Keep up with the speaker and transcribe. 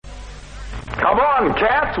Come on,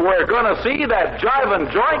 cats, we're going to see that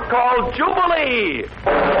jiving joint called Jubilee.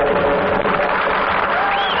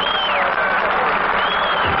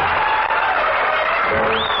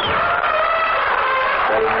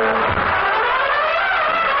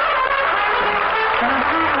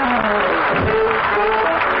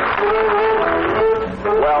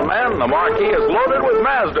 Well, men, the marquee is loaded with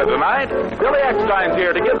Mazda tonight. Billy Eckstine's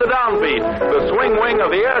here to give the downbeat. The swing wing of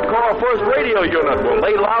the Air Corps 1st Radio Unit will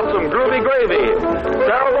ladle out some groovy gravy.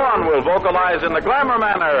 Sarah Vaughn will vocalize in the glamour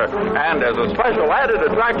manner. And as a special added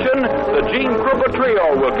attraction, the Gene Krupa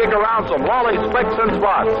Trio will kick around some lolly specks and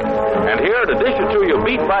spots. And here to dish it to you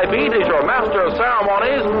beat by beat is your master of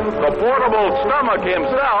ceremonies, the portable stomach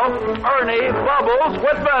himself, Ernie Bubbles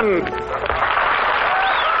Whitman.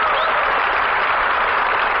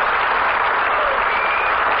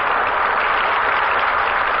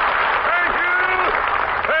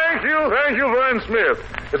 Thank you, Vaughn Smith.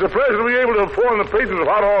 It's a pleasure to be able to inform the patrons of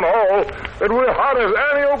Hot on Hall that we're hot as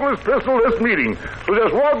Annie Oakley's pistol this meeting. So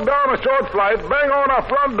just walk down a short flight, bang on our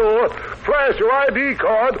front door, flash your ID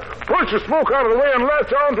card, push the smoke out of the way, and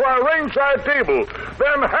latch on to our ringside table.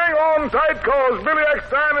 Then hang on tight, cause Billy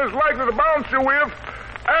Eckstine is likely to bounce you with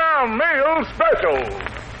our meal special.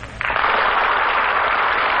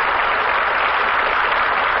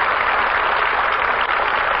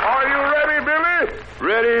 Are you ready, Billy?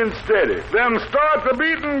 Ready and steady. Then start the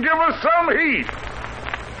beat and give us some heat.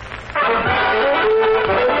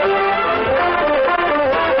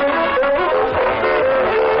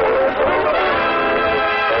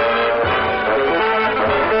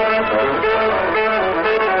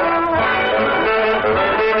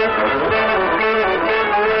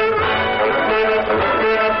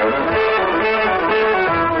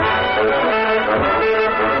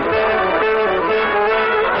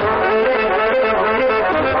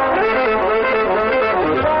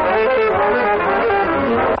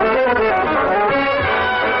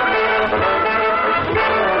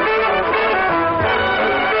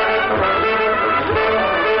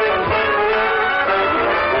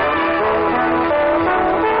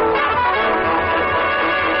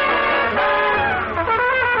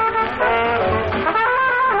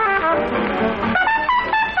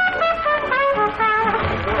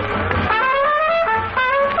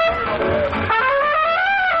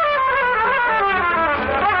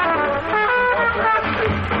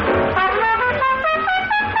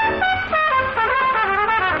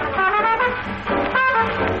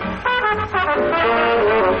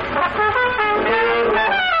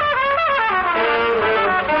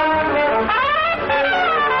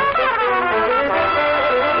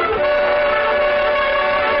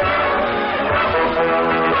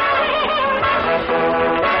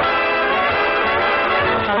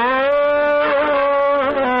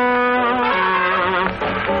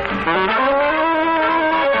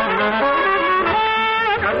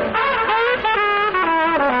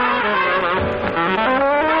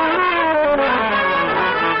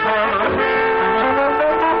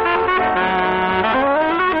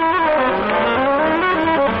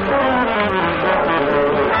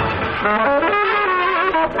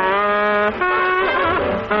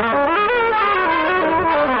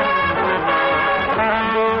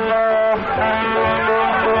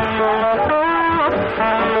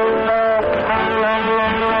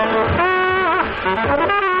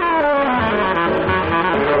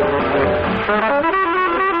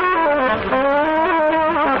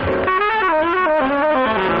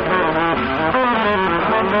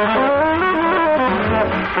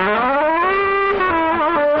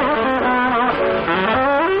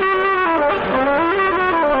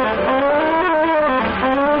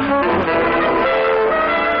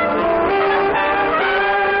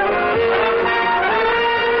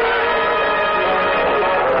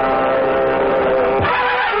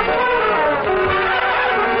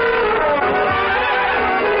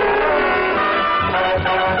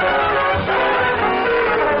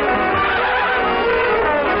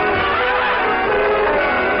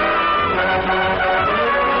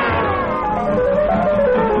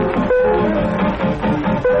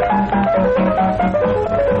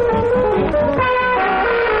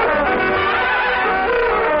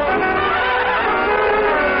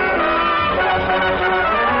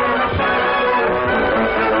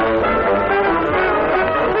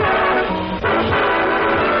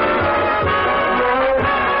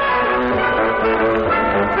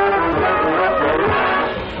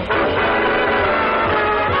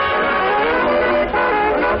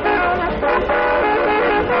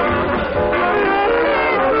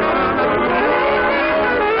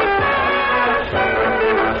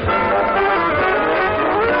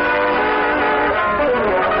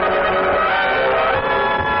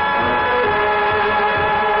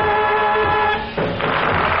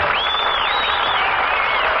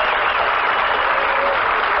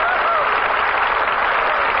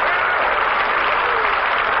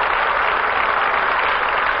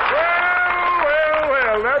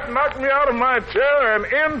 that knocked me out of my chair and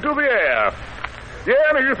into the air. Yeah,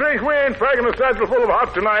 and if you think we ain't packing a satchel full of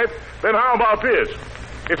hot tonight, then how about this?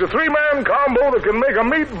 It's a three-man combo that can make a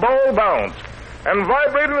meatball bounce. And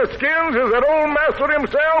vibrating the skins is that old master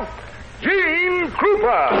himself, Gene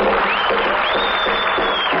Krupa.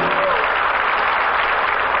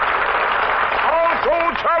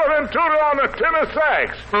 Charlie Ventura on the tenor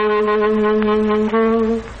sax.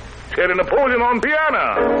 Teddy Napoleon on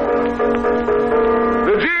piano.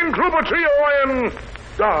 The Gene Krupa Trio in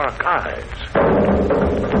Dark Eyes.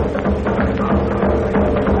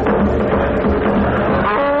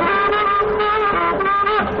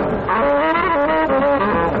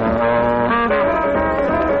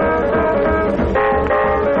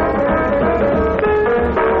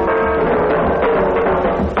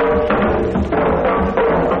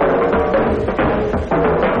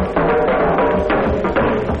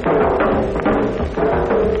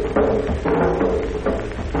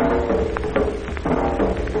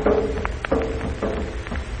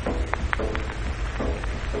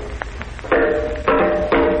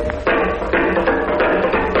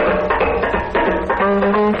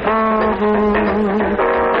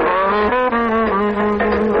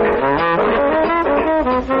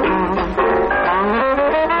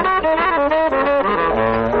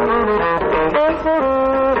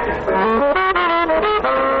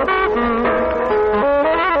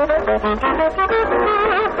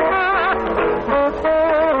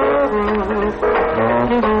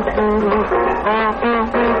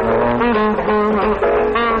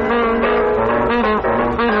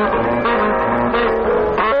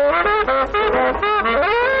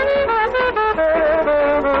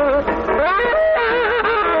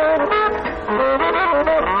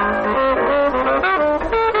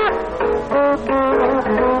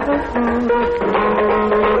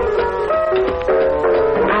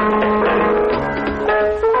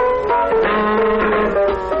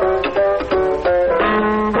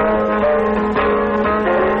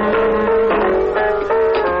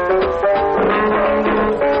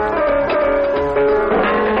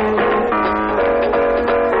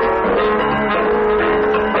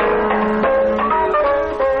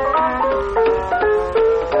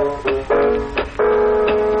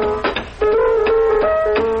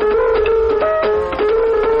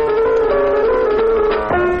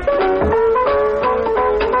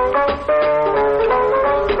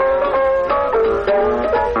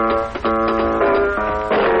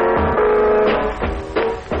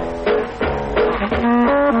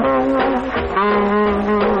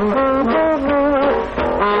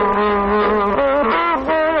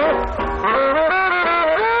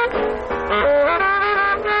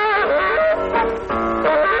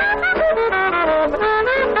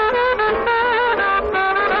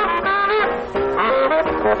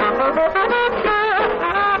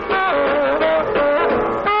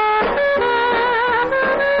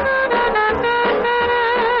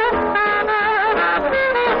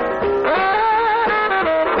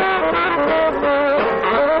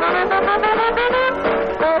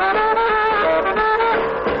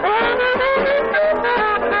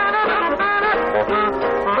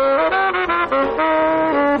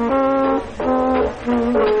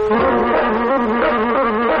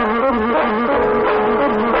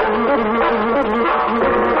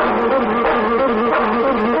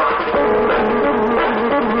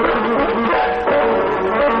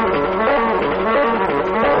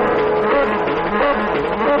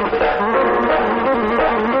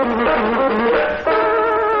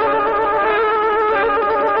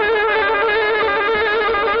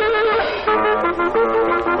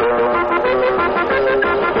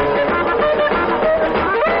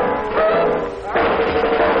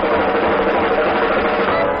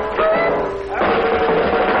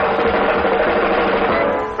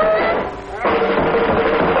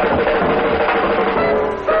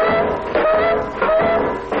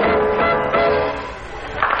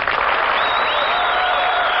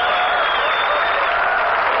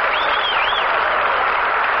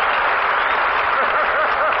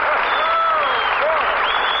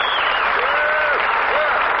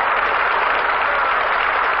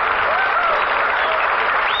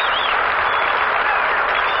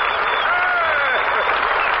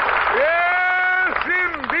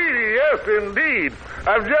 Indeed.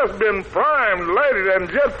 I've just been primed, lighted, and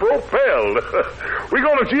jet propelled. We're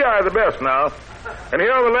going to GI the best now. And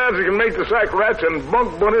here are the lads who can make the sack rats and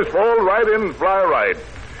bunk bunnies fall right in and fly right.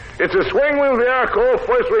 It's a swing with the Air Corps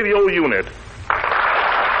First Radio Unit.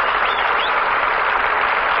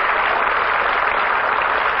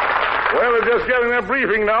 Well, they're just getting their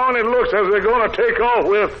briefing now, and it looks as they're going to take off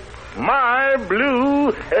with My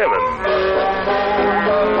Blue Heaven.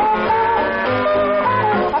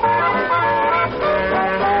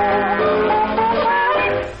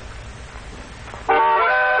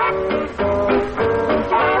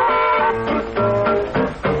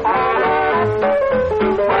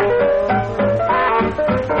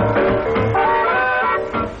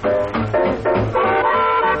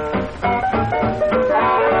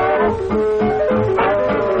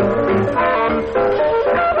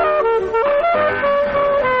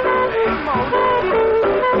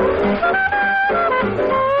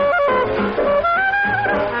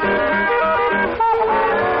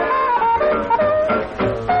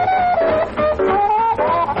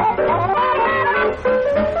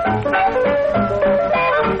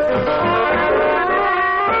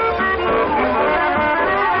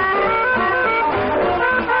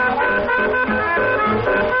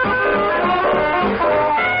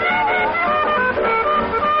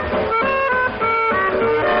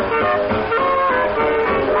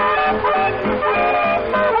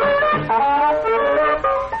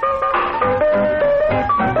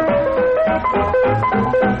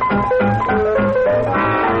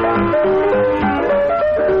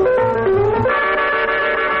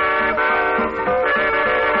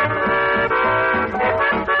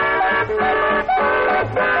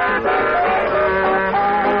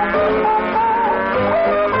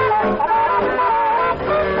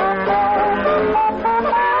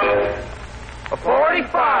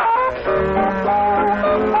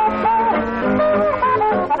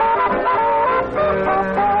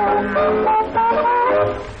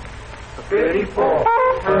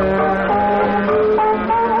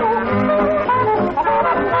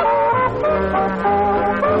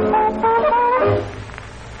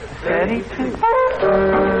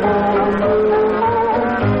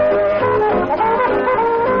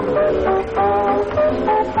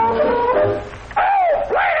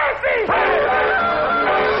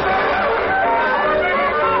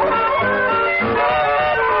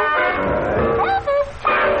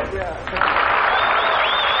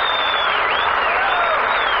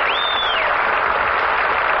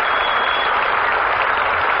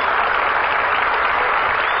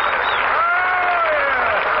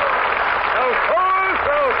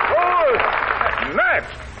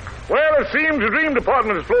 Seems the dream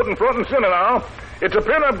department is floating front and center now. It's a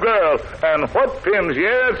pin-up girl. And what pins?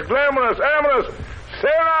 Yes, glamorous, amorous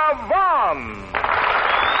Sarah Vaughn.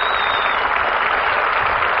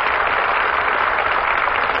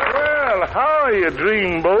 Well, how are you,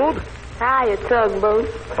 dreamboat? Hiya, tugboat.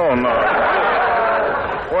 Oh, no.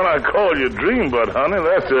 When I call you dreamboat, honey,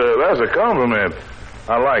 that's a compliment.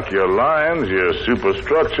 I like your lines, your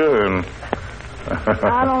superstructure, and...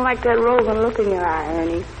 I don't like that roving look in your eye,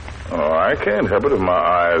 Ernie. Oh, I can't help it if my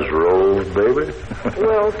eyes roll, baby.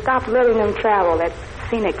 Well, stop letting them travel that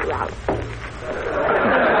scenic route.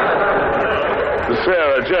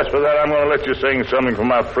 Sarah, just for that, I'm going to let you sing something for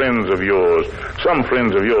my friends of yours. Some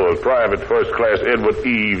friends of yours. Private First Class Edward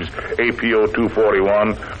Eves, APO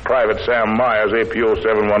 241. Private Sam Myers, APO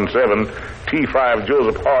 717. T5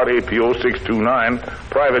 Joseph Hart, APO 629.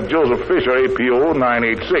 Private Joseph Fisher, APO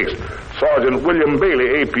 986. Sergeant William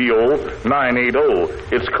Bailey, APO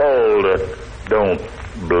 980. It's called Don't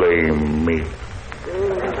Blame Me.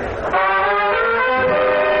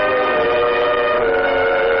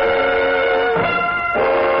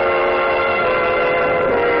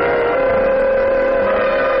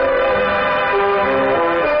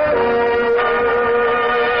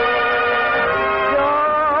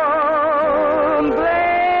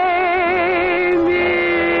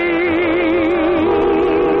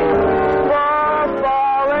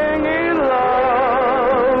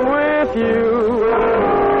 You.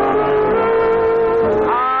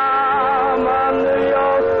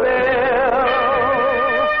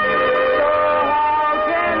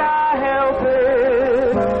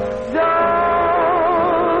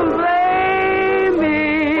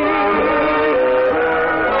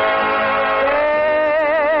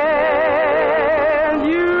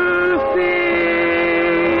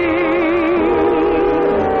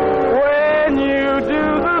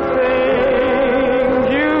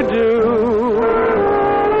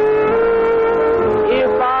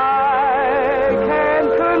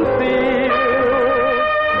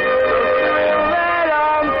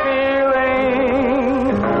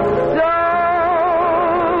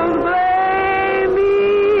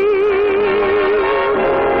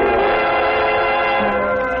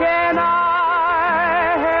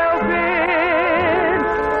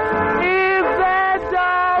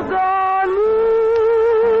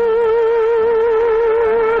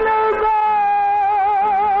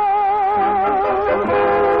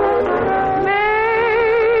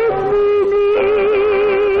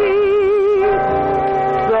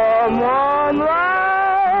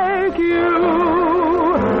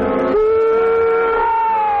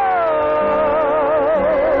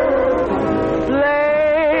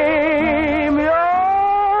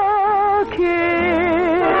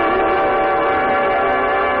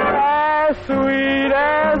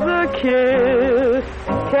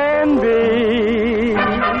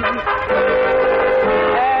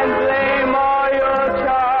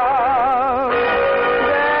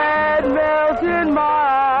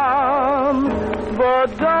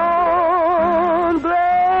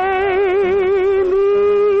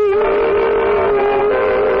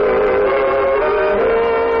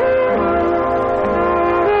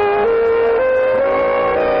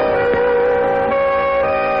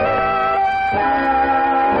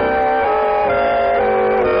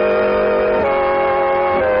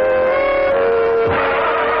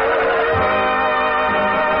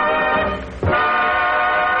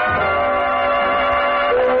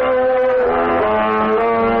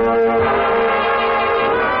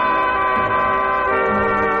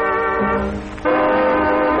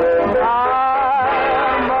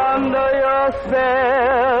 a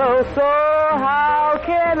spell, so how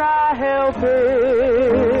can I help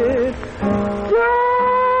it? Don't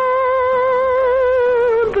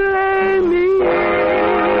blame me.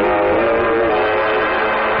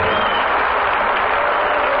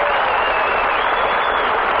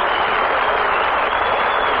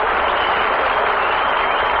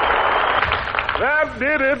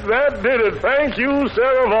 That did it. Thank you,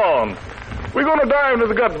 Sarah Vaughn. We're going to dive into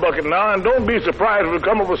the gut bucket now, and don't be surprised if we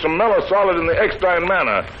come up with some mellow solid in the Eckstine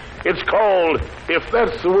manner. It's called If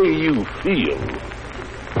That's the Way You Feel.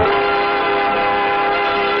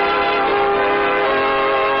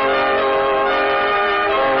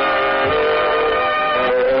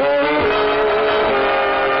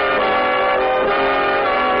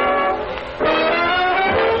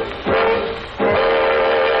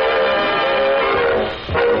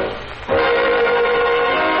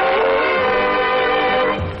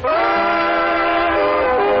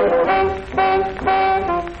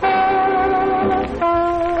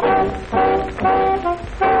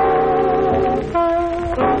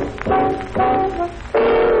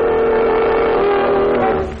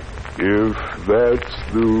 If that's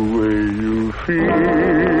the way you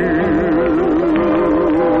feel,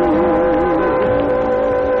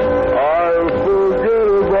 I'll forget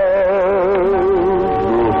about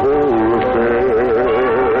the whole affair.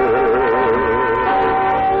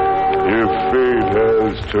 If fate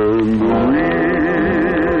has turned the wheel,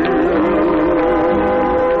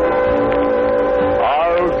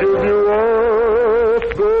 I'll give you up,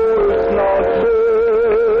 though it's not fair.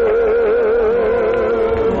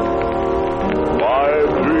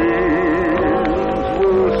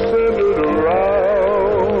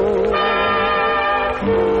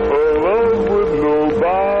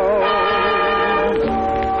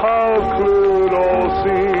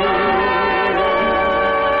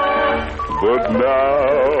 But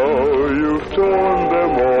now you've torn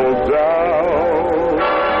them all down.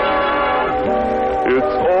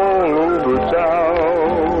 It's all over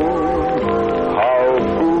town. How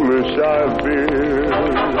foolish I've been.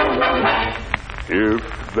 If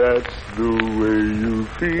that's the way you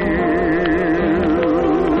feel,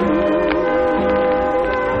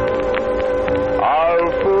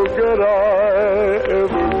 I'll forget I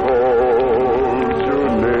ever called your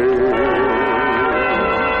name.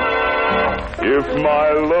 If my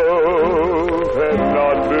love had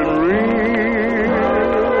not been real,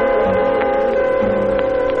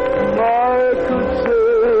 I could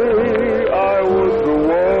say I was the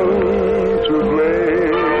one to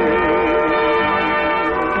blame.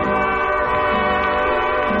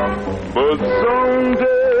 But someday,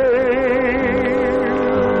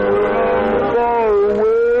 when I'm far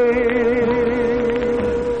away,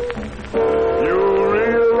 you'll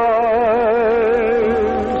realize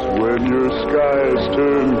when your skies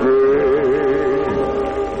turn gray.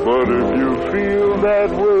 But if you feel that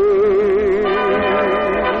way,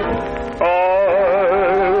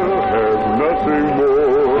 I'll have nothing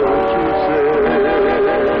more to say.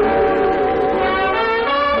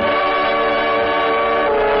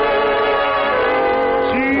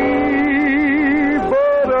 Gee,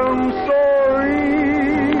 but I'm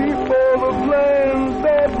sorry for the plans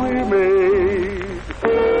that we made.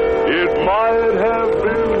 It might have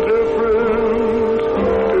been different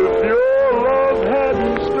if your love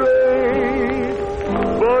hadn't strayed.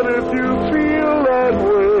 But if you feel that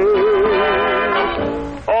way,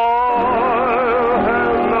 I'll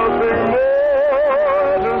have nothing more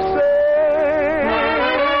to say.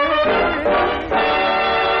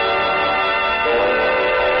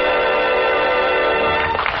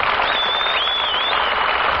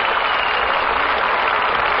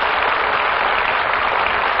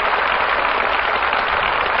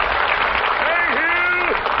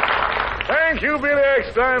 Thank you, Billy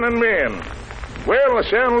Eckstine and men. Well, the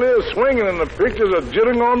chandelier's swinging and the pictures are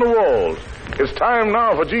jittering on the walls. It's time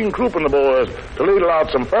now for Gene Krupp and the boys to ladle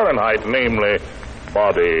out some Fahrenheit, namely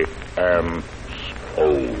body and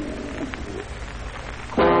soul.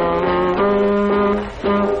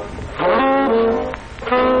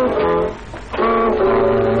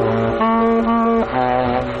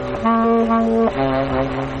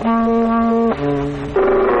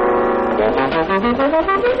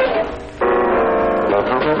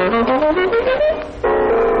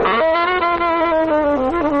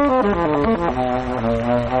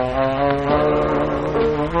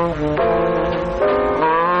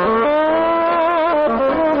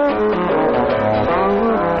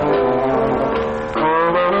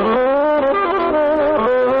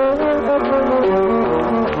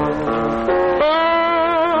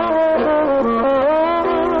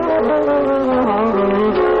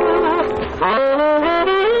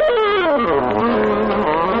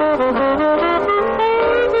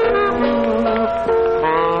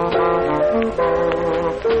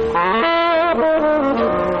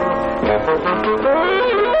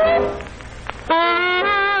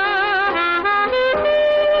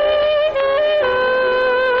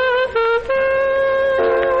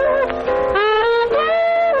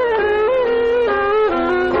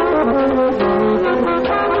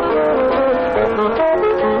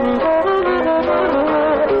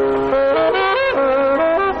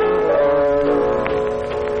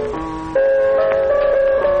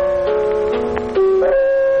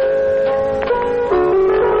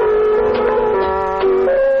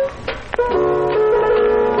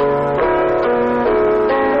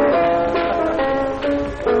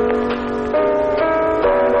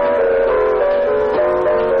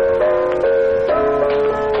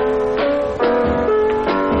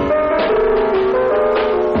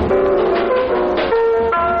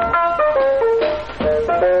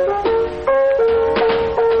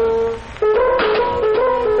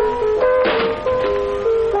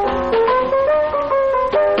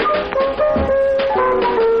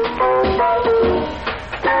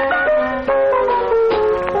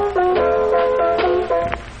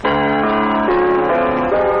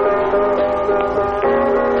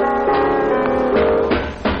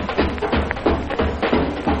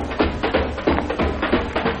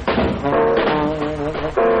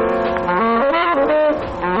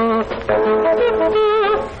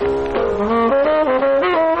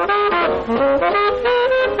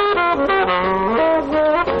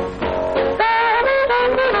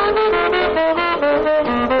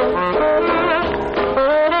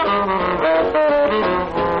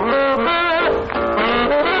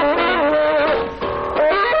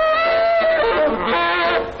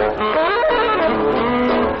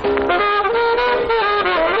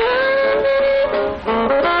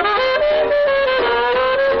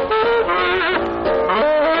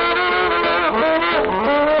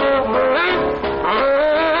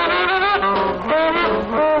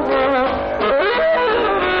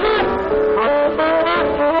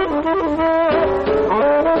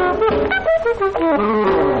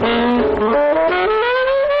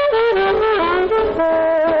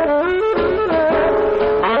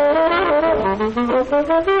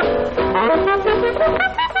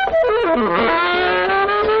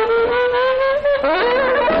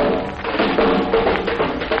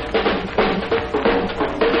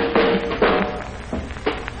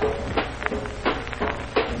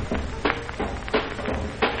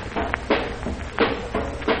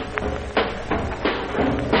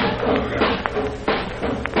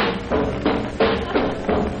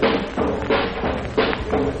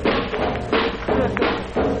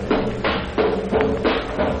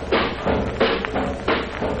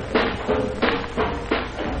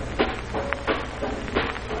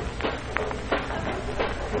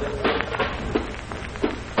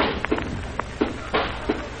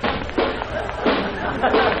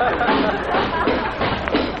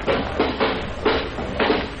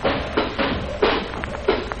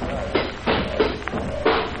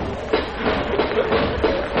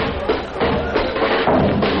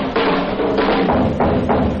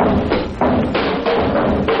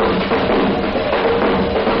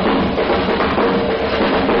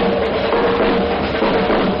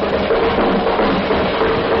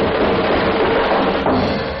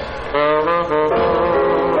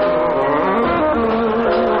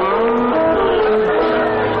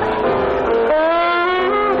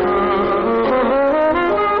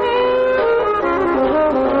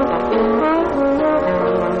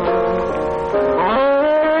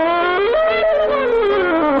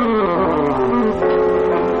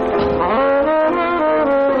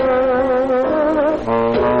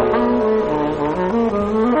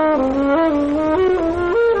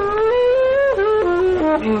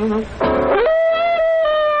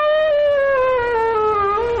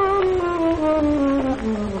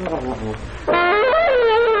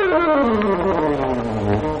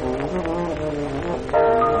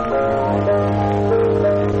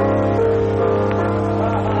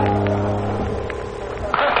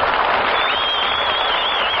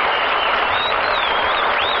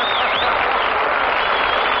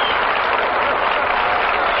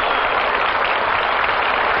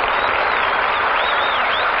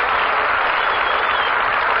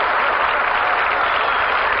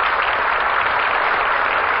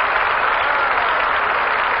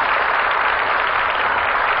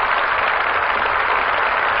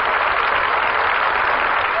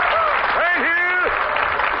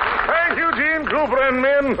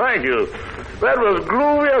 Thank you. That was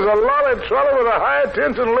groovy as a lolly-trolley with a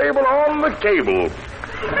high-tension label on the cable.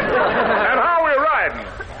 And how we're riding.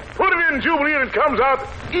 Put it in Jubilee and it comes out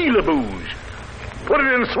Eelabooge. Put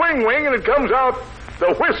it in Swing Wing and it comes out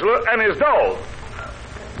the Whistler and his dog.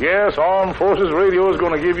 Yes, Armed Forces Radio is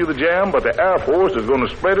going to give you the jam, but the Air Force is going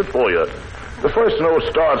to spread it for you. The first note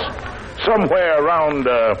starts somewhere around,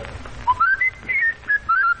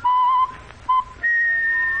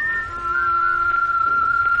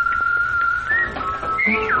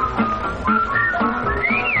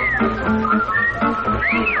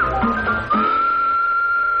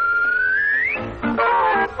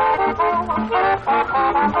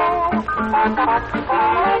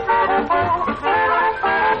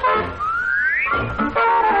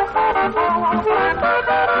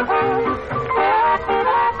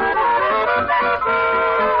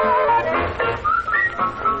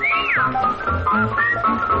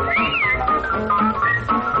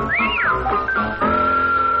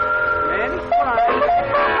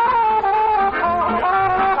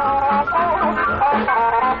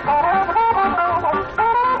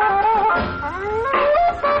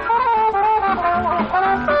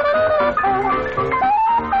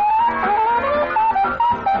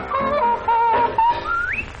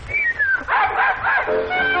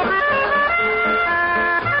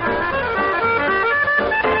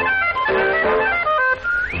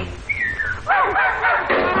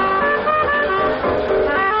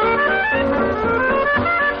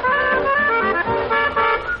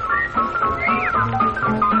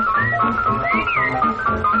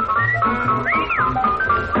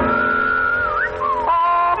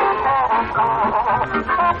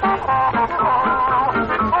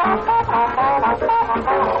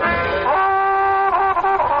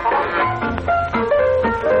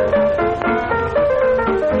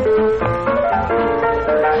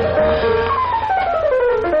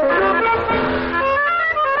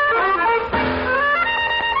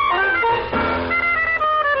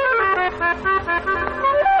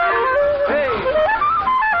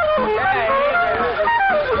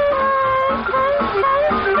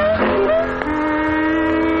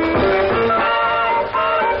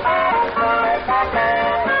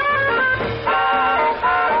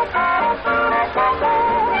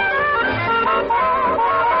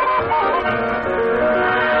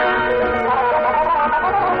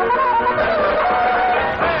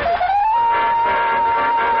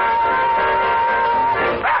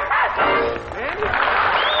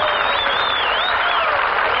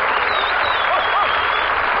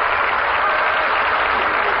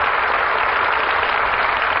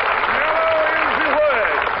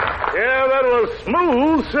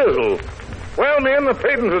 smooth sizzle. Well, men, the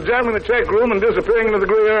Paytons are jamming the check room and disappearing into the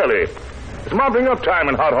gray early. It's mopping up time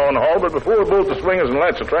in Hot Horn Hall, but before both the swingers and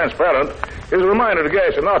lights are transparent, here's a reminder to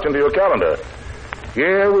gash a notch into your calendar.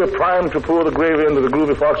 Yeah, we're primed to pour the gravy into the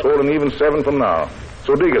groovy foxhole in even 7 from now.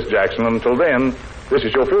 So dig us, Jackson. Until then, this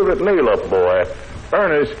is your favorite nail-up boy,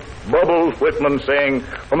 Ernest Bubbles Whitman, saying,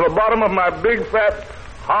 from the bottom of my big fat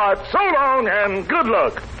heart, so long and good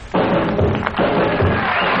luck.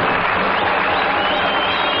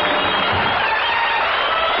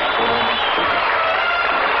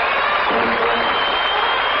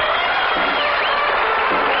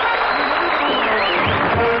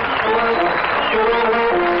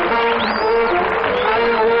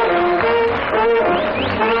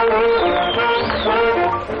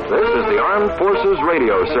 This is the Armed Forces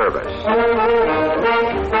Radio Service.